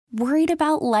Worried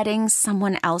about letting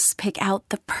someone else pick out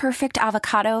the perfect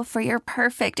avocado for your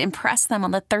perfect impress them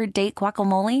on the third date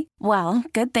guacamole? Well,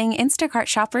 good thing Instacart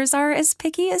shoppers are as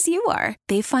picky as you are.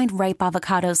 They find ripe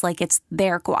avocados like it's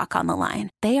their guac on the line.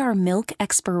 They are milk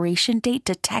expiration date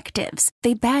detectives.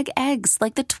 They bag eggs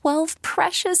like the 12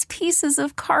 precious pieces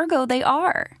of cargo they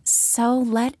are. So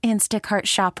let Instacart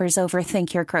shoppers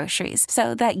overthink your groceries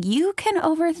so that you can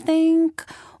overthink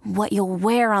what you'll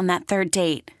wear on that third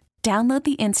date. Download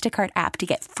the Instacart app to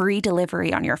get free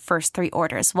delivery on your first 3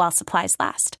 orders while supplies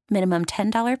last. Minimum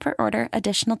 $10 per order.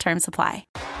 Additional terms apply.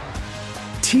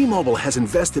 T-Mobile has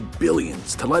invested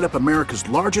billions to light up America's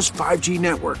largest 5G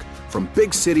network, from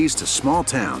big cities to small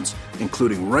towns,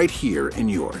 including right here in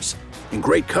yours. And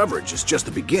great coverage is just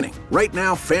the beginning. Right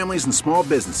now, families and small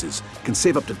businesses can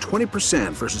save up to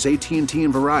 20% versus AT&T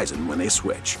and Verizon when they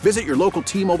switch. Visit your local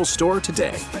T-Mobile store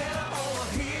today.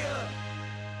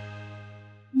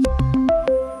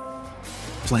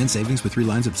 Plan savings with 3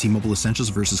 lines of T-Mobile Essentials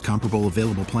versus comparable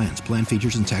available plans. Plan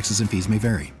features and taxes and fees may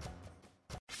vary.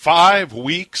 5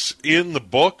 weeks in the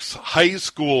books. High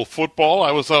school football.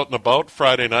 I was out and about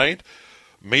Friday night.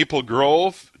 Maple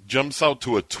Grove jumps out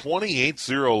to a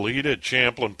 28-0 lead at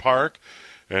Champlin Park,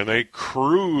 and they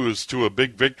cruise to a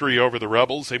big victory over the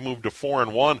Rebels. They moved to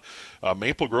 4-1.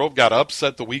 Maple Grove got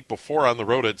upset the week before on the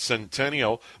road at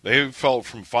Centennial. They fell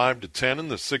from 5 to 10 in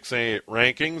the 6A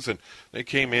rankings, and they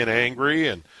came in angry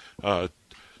and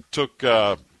took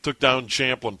down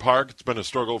Champlin Park. It's been a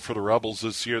struggle for the Rebels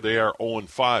this year. They are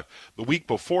 0-5. The week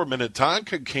before,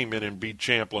 Minnetonka came in and beat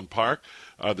Champlin Park.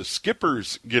 The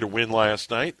Skippers get a win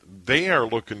last night. They are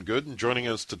looking good. And joining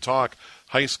us to talk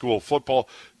high school football,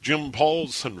 Jim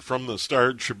Paulson from the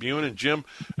Star Tribune. And Jim,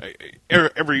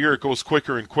 every year it goes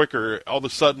quicker and quicker. All of a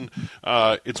sudden,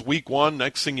 it's week 1.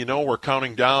 Next thing you know, we're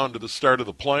counting down to the start of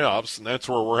the playoffs, and that's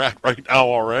where we're at right now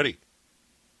already.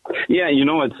 Yeah,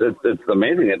 it's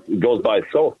amazing. It goes by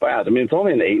so fast. I mean, it's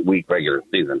only an 8-week regular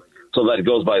season, so that it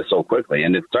goes by so quickly.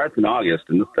 And it starts in August,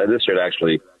 and this year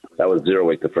actually that was 0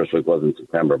 week. The first week was in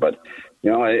September, but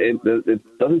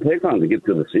it doesn't take long to get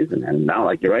through the season. And now,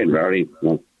 like you're right, we're already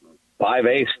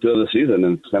 5/8 through the season,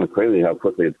 and it's kind of crazy how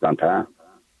quickly it's gone past.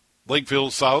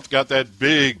 Lakeville South got that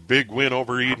big win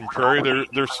over Eden Prairie.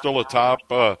 They're still atop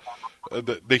the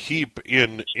heap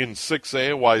in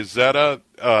 6A. Wayzata,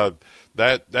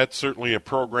 that's certainly a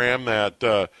program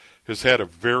that has had a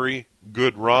very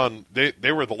good run.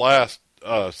 They were the last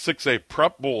 6A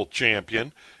Prep Bowl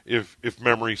champion, if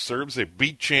memory serves. They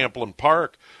beat Champlin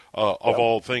Park, of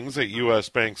all things, at U.S.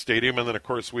 Bank Stadium. And then, of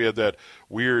course, we had that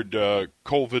weird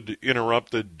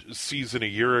COVID-interrupted season a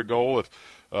year ago with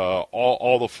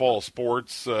all the fall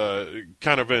sports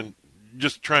kind of in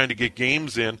just trying to get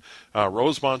games in.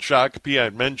 Rosemont, Shakopee, I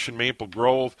had mentioned Maple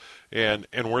Grove, and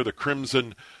where the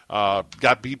Crimson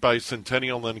got beat by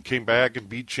Centennial and then came back and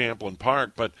beat Champlin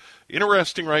Park. But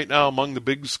interesting right now among the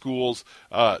big schools,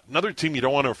 another team you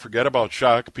don't want to forget about,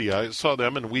 Shakopee. I saw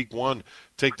them in week 1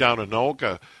 take down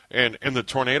Anoka, and the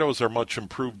Tornadoes are much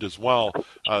improved as well.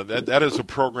 That is a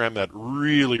program that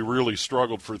really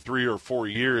struggled for 3 or 4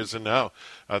 years, and now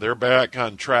they're back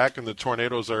on track, and the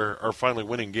Tornadoes are finally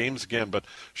winning games again. But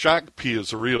Shakopee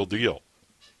is a real deal.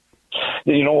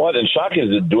 You know what? And Shakopee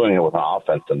is doing it with an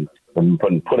offense and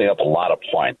putting up a lot of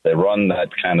points. They run that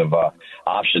kind of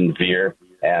option veer,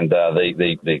 and they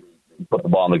put the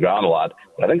ball on the ground a lot.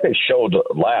 But I think they showed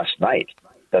last night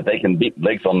that they can beat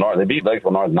Lakeville North. They beat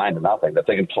Lakeville North 9-0. That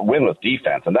they can win with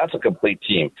defense, and that's a complete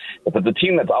team. If it's a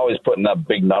team that's always putting up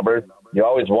big numbers, you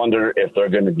always wonder if they're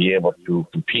going to be able to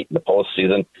compete in the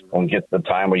postseason when it gets the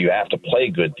time where you have to play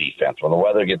good defense, when the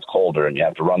weather gets colder and you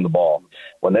have to run the ball.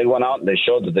 When they went out and they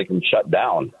showed that they can shut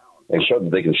down,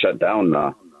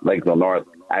 Lakeville North,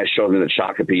 I showed me that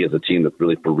Shakopee is a team that's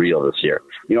really for real this year.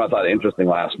 You know, I thought interesting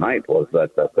last night was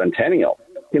that Centennial,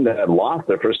 a team that had lost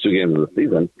their first 2 games of the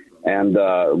season and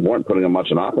weren't putting up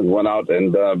much on offense, went out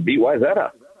and beat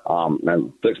Wayzata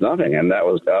and 6-0, and that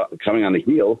was coming on the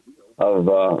heels of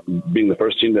being the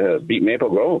first team to beat Maple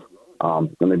Grove.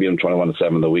 And they beat them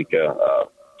 21-7 the week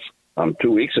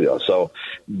 2 weeks ago. So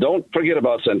don't forget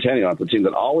about Centennial. It's a team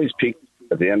that always peaks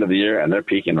at the end of the year, and they're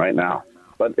peaking right now.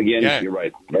 But again, You're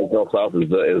right. Lakeville South is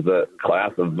the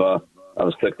class of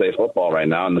 6A football right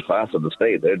now, and the class of the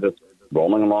state. They're just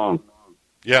rolling along.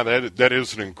 Yeah, that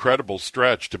is an incredible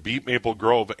stretch to beat Maple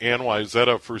Grove and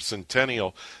Wayzata for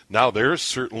Centennial. Now they're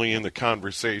certainly in the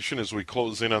conversation as we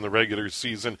close in on the regular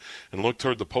season and look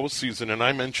toward the postseason. And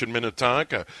I mentioned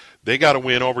Minnetonka. They got a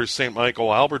win over St. Michael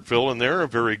Albertville, and they're a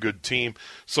very good team.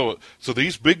 So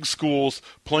these big schools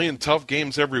playing tough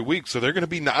games every week, so they're going to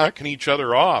be knocking each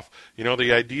other off.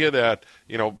 The idea that,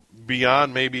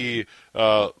 beyond maybe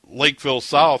Lakeville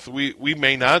South, we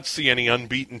may not see any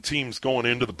unbeaten teams going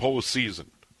into the postseason.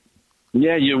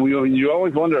 Yeah, you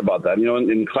always wonder about that.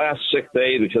 In Class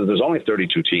 6A, because there's only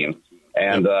 32 teams,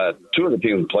 and two of the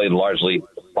teams played largely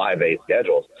 5A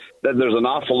schedules, there's an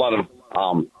awful lot of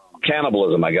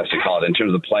cannibalism, I guess you call it, in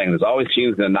terms of playing. There's always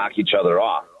teams going to knock each other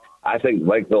off. I think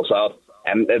Lakeville South,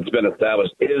 and it's been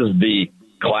established, is the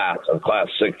class of Class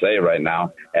 6A right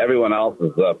now. Everyone else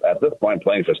is, at this point,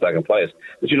 playing for second place.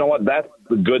 But you know what? That's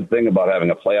the good thing about having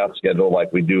a playoff schedule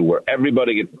like we do, where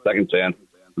everybody gets a second chance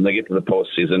when they get to the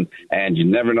postseason, and you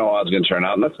never know how it's going to turn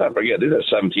out. And let's not forget, these are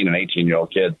 17 and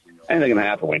 18-year-old kids. Anything can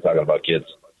happen when you're talking about kids.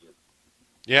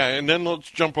 Yeah, and then let's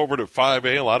jump over to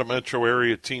 5A. A lot of metro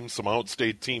area teams, some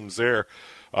outstate teams there.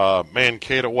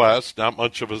 Mankato West, not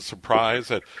much of a surprise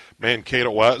that Mankato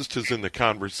West is in the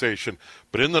conversation.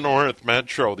 But in the North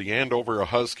Metro, the Andover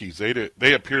Huskies,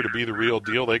 they appear to be the real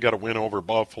deal. They got a win over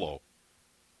Buffalo.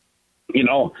 When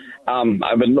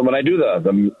I do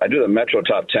the Metro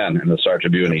Top 10 in the Star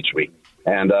Tribune each week,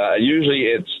 and usually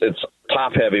it's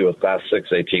top heavy with Class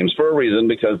 6A teams for a reason,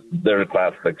 because they're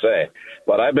Class 6A.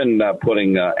 But I've been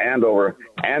putting Andover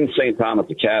and St. Thomas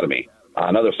Academy,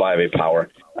 another 5A power,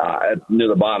 near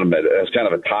the bottom. It's kind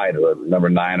of a tie to number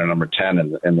 9 or number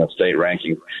 10 in the state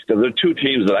rankings, because they're two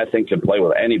teams that I think can play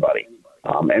with anybody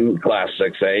in Class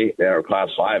 6A or Class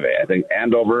 5A. I think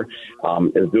Andover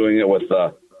is doing it with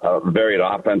a varied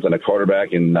offense and a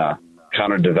quarterback in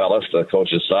Connor DeVellis, the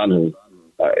coach's son, who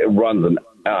runs an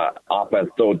offense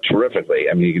so terrifically.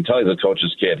 I mean, you can tell he's a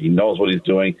coach's kid. He knows what he's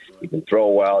doing. He can throw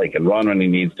well. He can run when he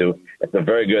needs to. It's a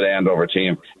very good Andover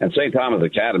team. And St. Thomas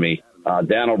Academy,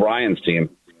 Dan O'Brien's team,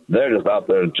 they're just out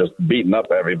there just beating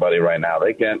up everybody right now.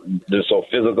 They're so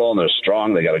physical and they're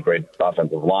strong. They got a great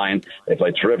offensive line. They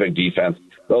play terrific defense.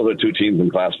 Those are two teams in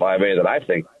Class 5A that I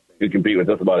think could compete with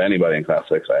just about anybody in Class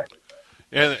 6A.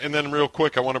 And then real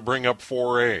quick, I want to bring up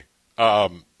 4A.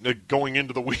 Going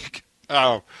into the week,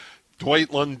 Dwight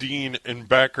Lundeen and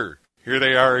Becker, here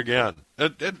they are again.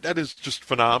 That is just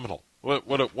phenomenal.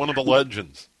 One of the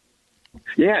legends.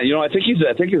 Yeah, I think he's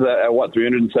at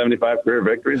 375 career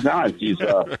victories now. He's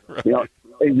right.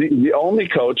 He's the only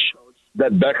coach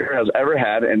that Becker has ever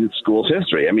had in school's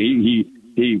history. I mean,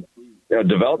 he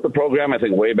developed the program, I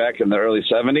think, way back in the early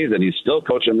 70s, and he's still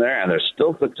coaching there, and they're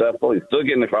still successful. He's still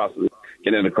getting across to the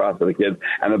kids.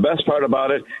 And the best part about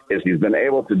it is he's been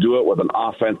able to do it with an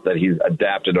offense that he's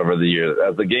adapted over the years.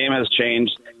 As the game has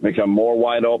changed, become more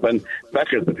wide open,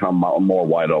 Becker's become more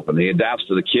wide open. He adapts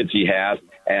to the kids he has,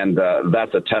 and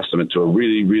that's a testament to a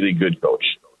really, really good coach.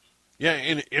 Yeah,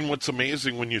 and what's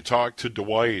amazing when you talk to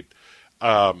Dwight,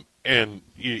 and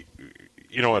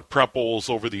at prep bowls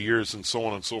over the years and so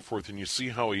on and so forth, and you see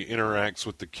how he interacts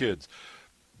with the kids.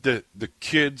 The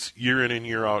kids, year in and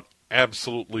year out,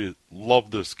 absolutely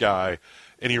love this guy,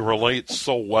 and he relates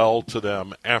so well to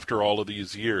them after all of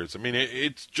these years. I mean,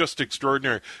 it's just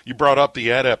extraordinary. You brought up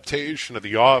the adaptation of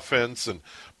the offense,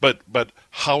 but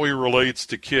how he relates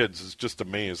to kids is just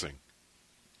amazing.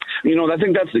 I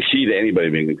think that's the key to anybody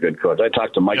being a good coach. I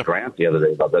talked to Mike Grant the other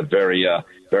day about that very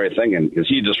thing, and because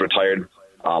he just retired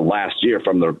last year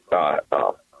from the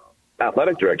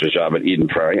athletic director's job at Eden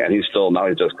Prairie, and he's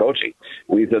just coaching.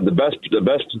 And he said the best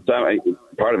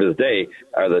part of his day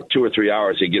are the 2 or 3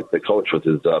 hours he gets to coach with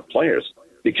his players,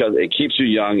 because it keeps you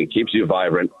young, it keeps you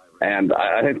vibrant. And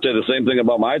I think the same thing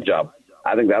about my job.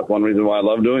 I think that's one reason why I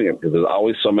love doing it, because there's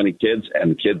always so many kids, and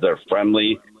the kids are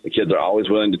friendly. The kids are always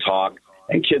willing to talk,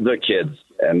 and kids are kids.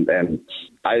 And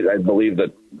I believe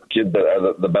that kids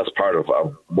are the best part of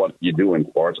what you do in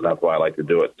sports, and that's why I like to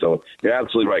do it. So you're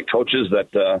absolutely right. Coaches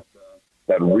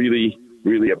that really,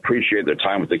 really appreciate their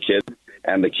time with the kids,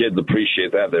 and the kids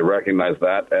appreciate that. They recognize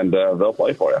that, and they'll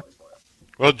play for you.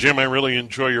 Well, Jim, I really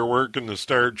enjoy your work in the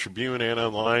Star Tribune and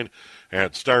online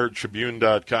at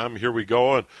startribune.com. Here we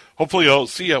go, and hopefully I'll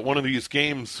see you at one of these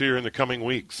games here in the coming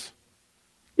weeks.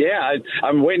 Yeah,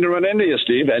 I'm waiting to run into you,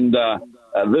 Steve, and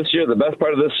this year, the best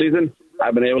part of this season,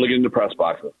 I've been able to get into press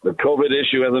boxes. The COVID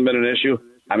issue hasn't been an issue.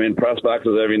 I'm in press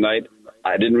boxes every night.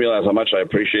 I didn't realize how much I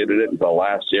appreciated it until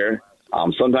last year.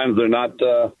 Sometimes they're not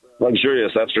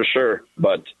luxurious, that's for sure,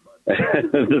 but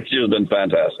this year's been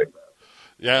fantastic.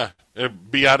 Yeah,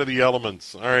 be out of the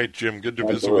elements. All right, Jim, good to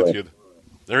visit with you.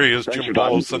 There he is, Jim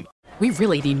Paulson. We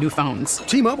really need new phones.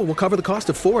 T-Mobile will cover the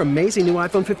cost of 4 amazing new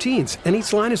iPhone 15s, and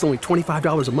each line is only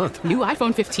 $25 a month. New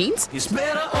iPhone 15s? It's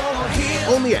better over here.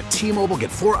 Only at T-Mobile, get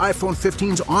 4 iPhone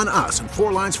 15s on us and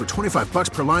 4 lines for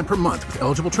 $25 per line per month with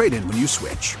eligible trade-in when you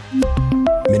switch.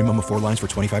 Minimum of 4 lines for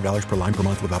 $25 per line per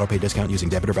month with autopay discount using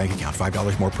debit or bank account.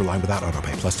 $5 more per line without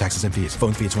autopay, plus taxes and fees.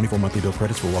 Phone fee at 24 monthly bill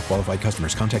credits for well-qualified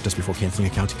customers. Contact us before canceling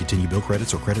account to continue bill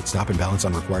credits or credit stop and balance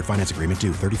on required finance agreement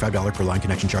due. $35 per line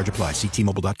connection charge applies. See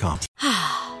T-Mobile.com.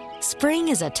 Spring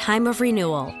is a time of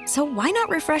renewal, so why not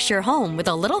refresh your home with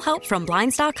a little help from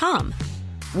Blinds.com?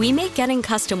 We make getting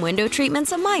custom window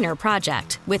treatments a minor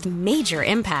project with major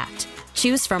impact.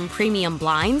 Choose from premium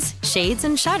blinds, shades,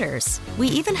 and shutters. We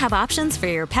even have options for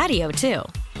your patio, too.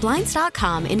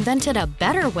 Blinds.com invented a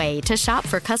better way to shop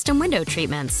for custom window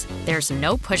treatments. There's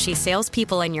no pushy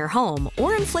salespeople in your home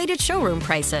or inflated showroom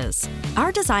prices.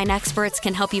 Our design experts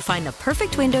can help you find the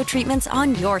perfect window treatments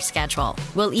on your schedule.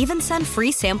 We'll even send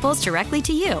free samples directly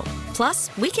to you.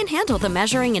 Plus, we can handle the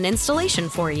measuring and installation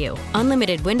for you.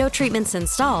 Unlimited window treatments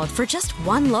installed for just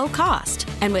one low cost.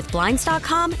 And with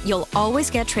Blinds.com, you'll always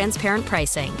get transparent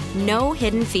pricing. No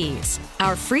hidden fees.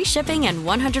 Our free shipping and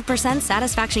 100%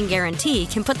 satisfaction guarantee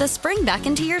can put the spring back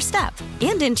into your step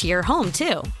and into your home,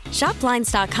 too. Shop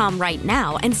Blinds.com right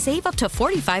now and save up to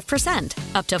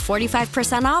 45%. Up to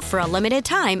 45% off for a limited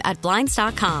time at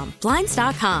Blinds.com.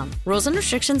 Blinds.com. Rules and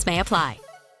restrictions may apply.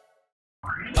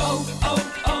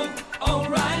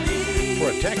 O'Reilly.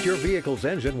 Protect your vehicle's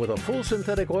engine with a full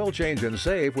synthetic oil change and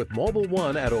save with Mobil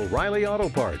 1 at O'Reilly Auto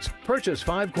Parts. Purchase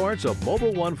 5 quarts of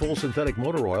Mobil 1 full synthetic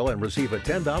motor oil and receive a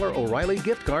 $10 O'Reilly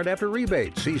gift card after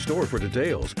rebate. See store for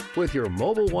details. With your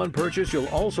Mobil 1 purchase, you'll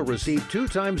also receive 2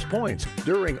 times points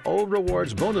during O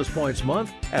Rewards Bonus Points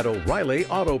Month at O'Reilly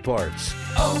Auto Parts.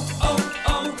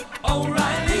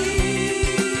 O'Reilly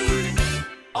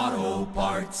Auto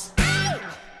Parts.